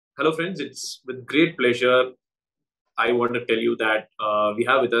Hello friends, it's with great pleasure I want to tell you that we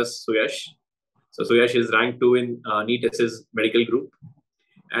have with us Suyash. So Suyash is ranked 2 in NEET SS medical group.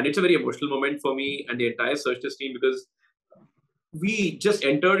 And it's a very emotional moment for me and the entire Surgtest team because we just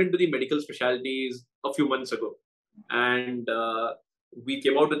entered into the medical specialties a few months ago. And we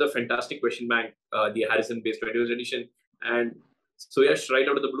came out with a fantastic question bank, the Harrison-based 20th edition. And Suyash, right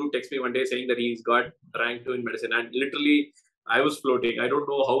out of the blue, texted me one day saying that he's got rank 2 in medicine. And literally, I was floating. I don't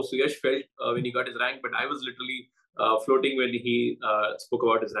know how Suyash felt when he got his rank, but I was literally floating when he spoke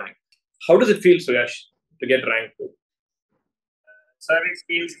about his rank. How does it feel, Suyash, to get rank 2? Sir, it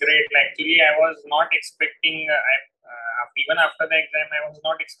feels great. Actually, I was not expecting, even after the exam, I was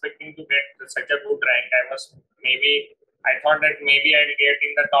not expecting to get such a good rank. I thought that maybe I'll get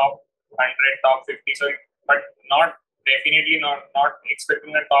in the top 100, top 50. So, but definitely not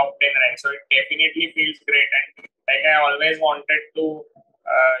expecting a top 10 rank. So it definitely feels great. And like I always wanted to,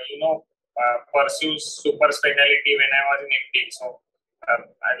 pursue super specialty when I was in MD. So,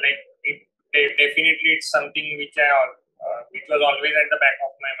 definitely it's something which which was always at the back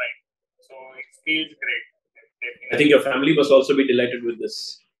of my mind. So it feels great. Definitely. I think your family must also be delighted with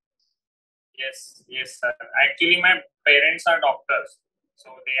this. Yes, sir. Actually, my parents are doctors, so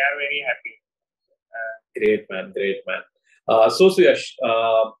they are very happy. Great, man. So, Suyash,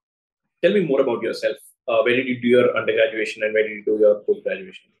 tell me more about yourself. Where did you do your undergraduation and where did you do your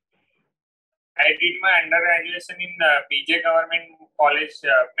post-graduation? I did my undergraduation in PJ Government College,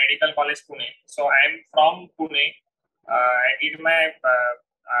 Medical College, Pune. So I am from Pune. I did my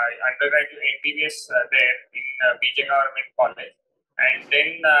undergraduate MBBS there in PJ Government College. And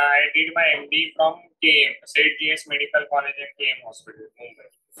then I did my MD from KM, Sept Medical College and KM Hospital, Mumbai.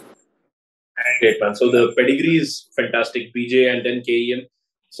 Great, man. So the pedigree is fantastic. PJ and then KEM.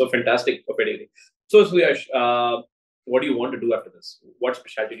 So fantastic pedigree. So Suyash, what do you want to do after this? What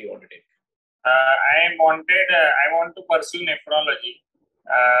specialty do you want to take? I want to pursue nephrology.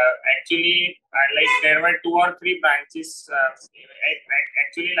 Actually, there were 2 or 3 branches. I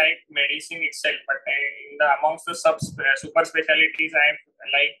actually like medicine itself, but amongst the super specialties, I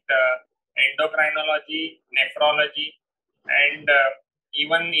liked endocrinology, nephrology, and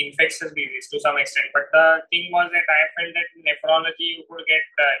even infectious disease to some extent. But the thing was that I felt that nephrology you could get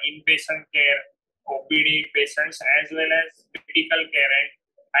inpatient care, OPD patients, as well as critical care, and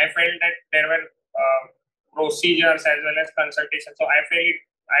I felt that there were procedures as well as consultation. So I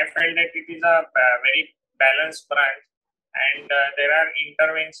felt that it is a very balanced branch, and there are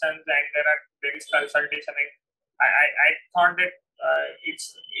interventions and there is consultation. And I thought that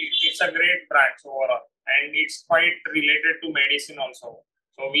it's a great branch overall, and it's quite related to medicine also.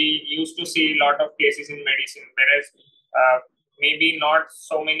 So we used to see a lot of cases in medicine, whereas maybe not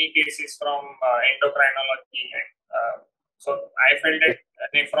so many cases from endocrinology. And so I felt that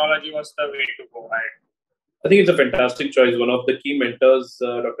nephrology was the way to go ahead. I think it's a fantastic choice. One of the key mentors,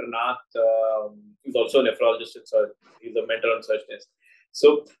 Dr. Nath, is also a nephrologist. He's a mentor on Surgtest.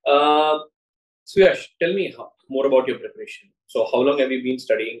 So, Suyash, tell me more about your preparation. So, how long have you been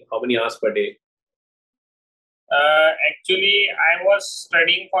studying? How many hours per day? Actually, I was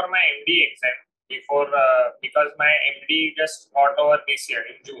studying for my MD exam before because my MD just got over this year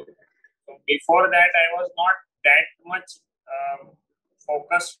in June. So before that, I was not that much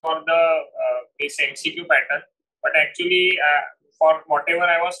focused for this MCQ pattern, but actually for whatever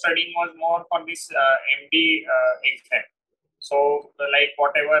I was studying was more for this MD exam. So like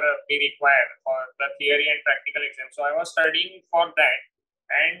whatever we require for the theory and practical exam. So I was studying for that,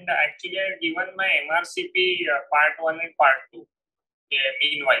 and actually I had given my MRCP part 1 and part 2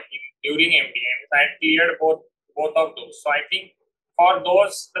 meanwhile during MD, and I had cleared both of those. So I think for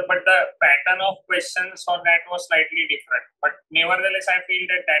those, but the pattern of questions for that was slightly different. But nevertheless, I feel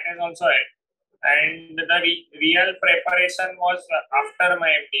that has also helped. And the real preparation was after my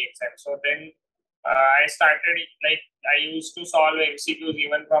MD exam. So then I started, I used to solve MCQs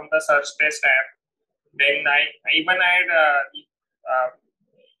even from the Surgtest app. Then I had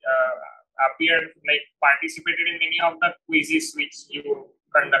participated in many of the quizzes which you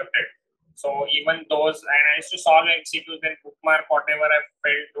conducted. So even those, and I used to solve MCQs, then bookmark whatever I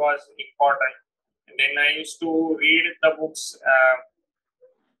felt was important. And then I used to read the books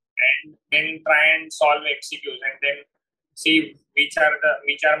and then try and solve MCQs, and then see which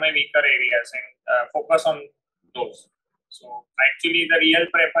are my weaker areas and focus on those. So actually, the real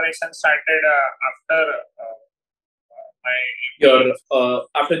preparation started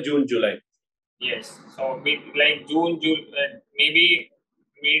after June, July. Yes. So June, maybe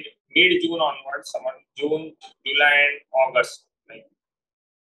mid-June onwards, June, July, and August.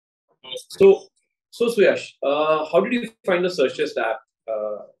 So Suyash, how did you find the Surgtest app?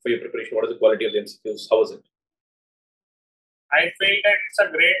 for your preparation? What is the quality of the MCQs? How was it? I feel that it's a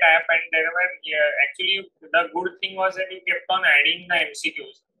great app, and there were actually the good thing was that you kept on adding the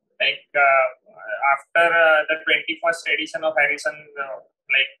MCQs. Like after the 21st edition of Harrison,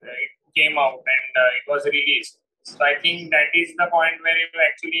 it came out and it was released. So I think that is the point where you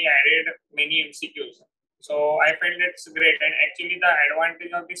actually added many MCQs. So I felt it's great, and actually the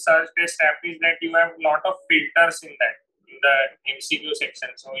advantage of the Surgtest app is that you have a lot of filters in the MCQ section.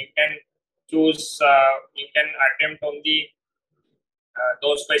 So you can choose, you can attempt only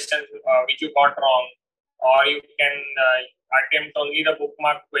those questions which you got wrong, or you can attempt only the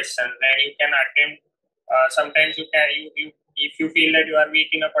bookmark questions, and you can attempt sometimes you if you feel that you are weak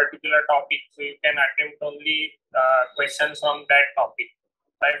in a particular topic, so you can attempt only questions from that topic.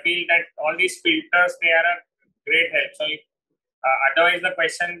 So I feel that all these filters, they are a great help. So otherwise the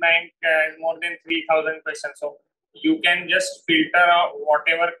question bank is more than 3,000 questions, so you can just filter out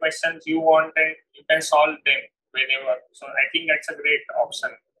whatever questions you want and you can solve them whenever. So I think that's a great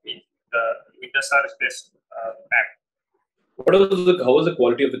option with the Surgtest app. How was the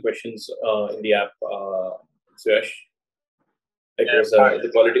quality of the questions in the app, Suyash?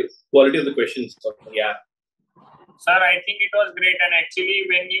 The quality of the questions of the app? Sir, I think it was great, and actually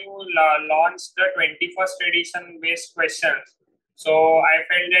when you launched the 21st edition based questions, so I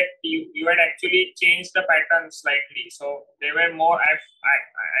felt that you had actually changed the pattern slightly. So they were more,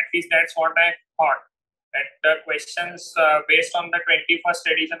 at least that's what I thought, that the questions based on the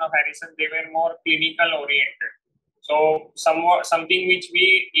 21st edition of Harrison, they were more clinical oriented. So something which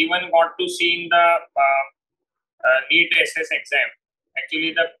we even got to see in the NEET SS exam.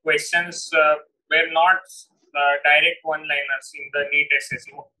 Actually, the questions were not direct one-liners in the NEET SS.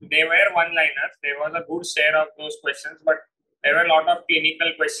 They were one-liners. There was a good share of those questions, but there were a lot of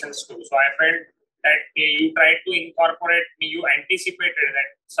clinical questions too. So I felt that you tried to incorporate, you anticipated that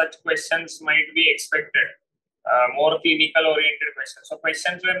such questions might be expected, more clinical oriented questions. So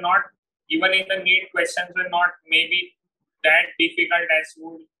questions were not, even in the NEET, questions were not maybe that difficult as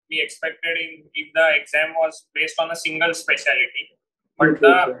would be expected if the exam was based on a single specialty. But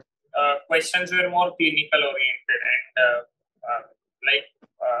the questions were more clinical oriented, and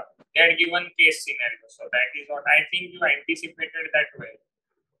they had given case scenario. So that is what I think you anticipated that well.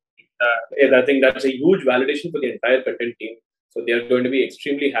 I think that's a huge validation for the entire content team. So they are going to be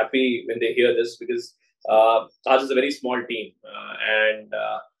extremely happy when they hear this, because ours is a very small team, and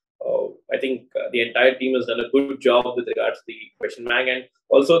I think the entire team has done a good job with regards to the question bank, and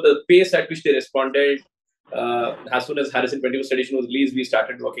also the pace at which they responded. As soon as Harrison 21st edition was released, we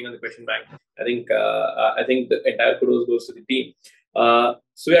started working on the question bank. I think the entire kudos goes to the team.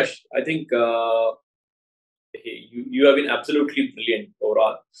 Suyash, I think you have been absolutely brilliant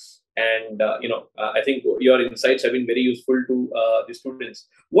overall, and I think your insights have been very useful to the students.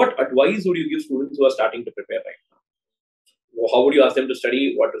 What advice would you give students who are starting to prepare right now? How would you ask them to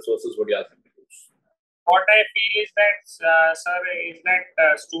study? What resources would you ask them to use? What I feel is that,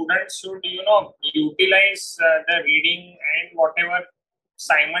 students should, utilize the reading and whatever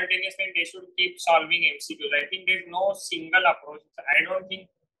simultaneously. They should keep solving MCQs. I think there's no single approach. I don't think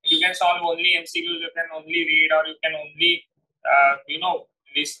you can solve only MCQs. You can only read, or you can only,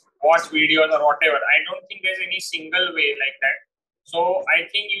 watch videos or whatever. I don't think there's any single way like that. So I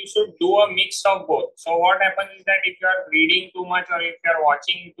think you should do a mix of both. So what happens is that if you are reading too much, or if you are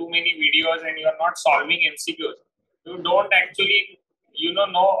watching too many videos and you are not solving MCQs, you don't actually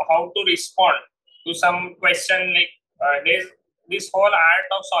know how to respond to some question. Like there's this whole art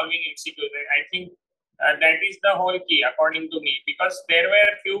of solving MCQs. I think that is the whole key, according to me, because there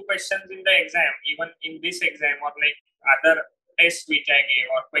were few questions in the exam, even in this exam, or like other tests which I gave,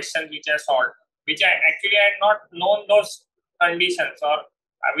 or questions which I solved, which I actually had not known those conditions, or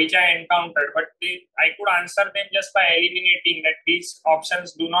which I encountered, but I could answer them just by eliminating that these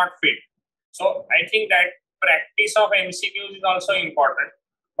options do not fit. So I think that practice of MCQs is also important,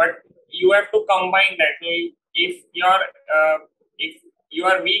 but you have to combine that. So if you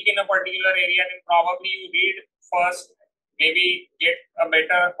are weak in a particular area, then probably you read first, maybe get a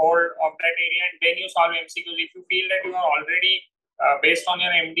better hold of that area, and then you solve MCQs. If you feel that you are already based on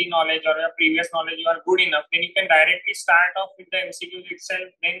your MD knowledge or your previous knowledge, you are good enough, then you can directly start off with the MCQs itself,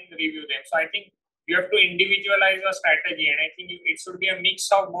 then review them. So I think you have to individualize your strategy, and I think it should be a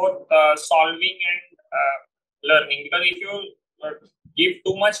mix of both solving and learning. Because if you give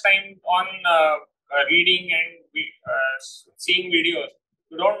too much time on reading and seeing videos,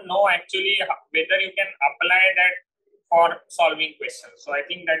 you don't know actually whether you can apply that for solving questions. So I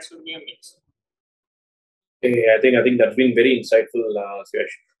think that should be a mix. I think that's been very insightful, Suyash.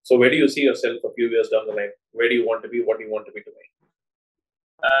 So where do you see yourself a few years down the line? Where do you want to be? What do you want to be doing?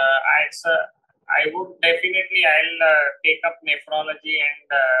 it's I would definitely take up nephrology, and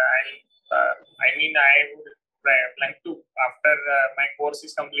I would like to, after my course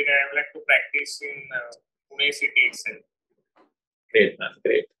is completed, I would like to practice in Pune city itself. Great, man.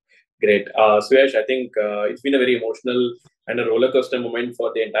 Great. Suyash, I think it's been a very emotional and a roller coaster moment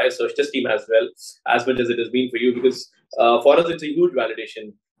for the entire Surgtest team as well, as much as it has been for you, because for us, it's a huge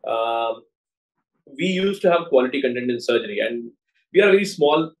validation. We used to have quality content in surgery, and we are a very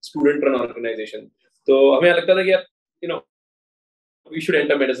small student-run organization. So, हमें लगता था कि यार, you know, we should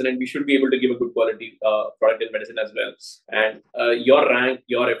enter medicine and we should be able to give a good quality product in medicine as well. And your rank,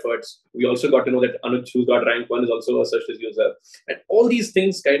 your efforts, we also got to know that Anuj, who got rank 1, is also a Surgtest user. And all these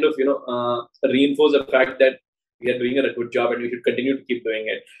things kind of, reinforce the fact that we are doing a good job and we should continue to keep doing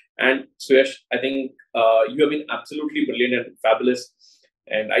it. And Suyash, I think you have been absolutely brilliant and fabulous.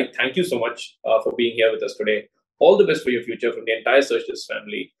 And I thank you so much for being here with us today. All the best for your future from the entire Surgtest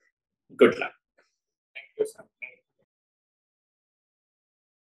family. Good luck.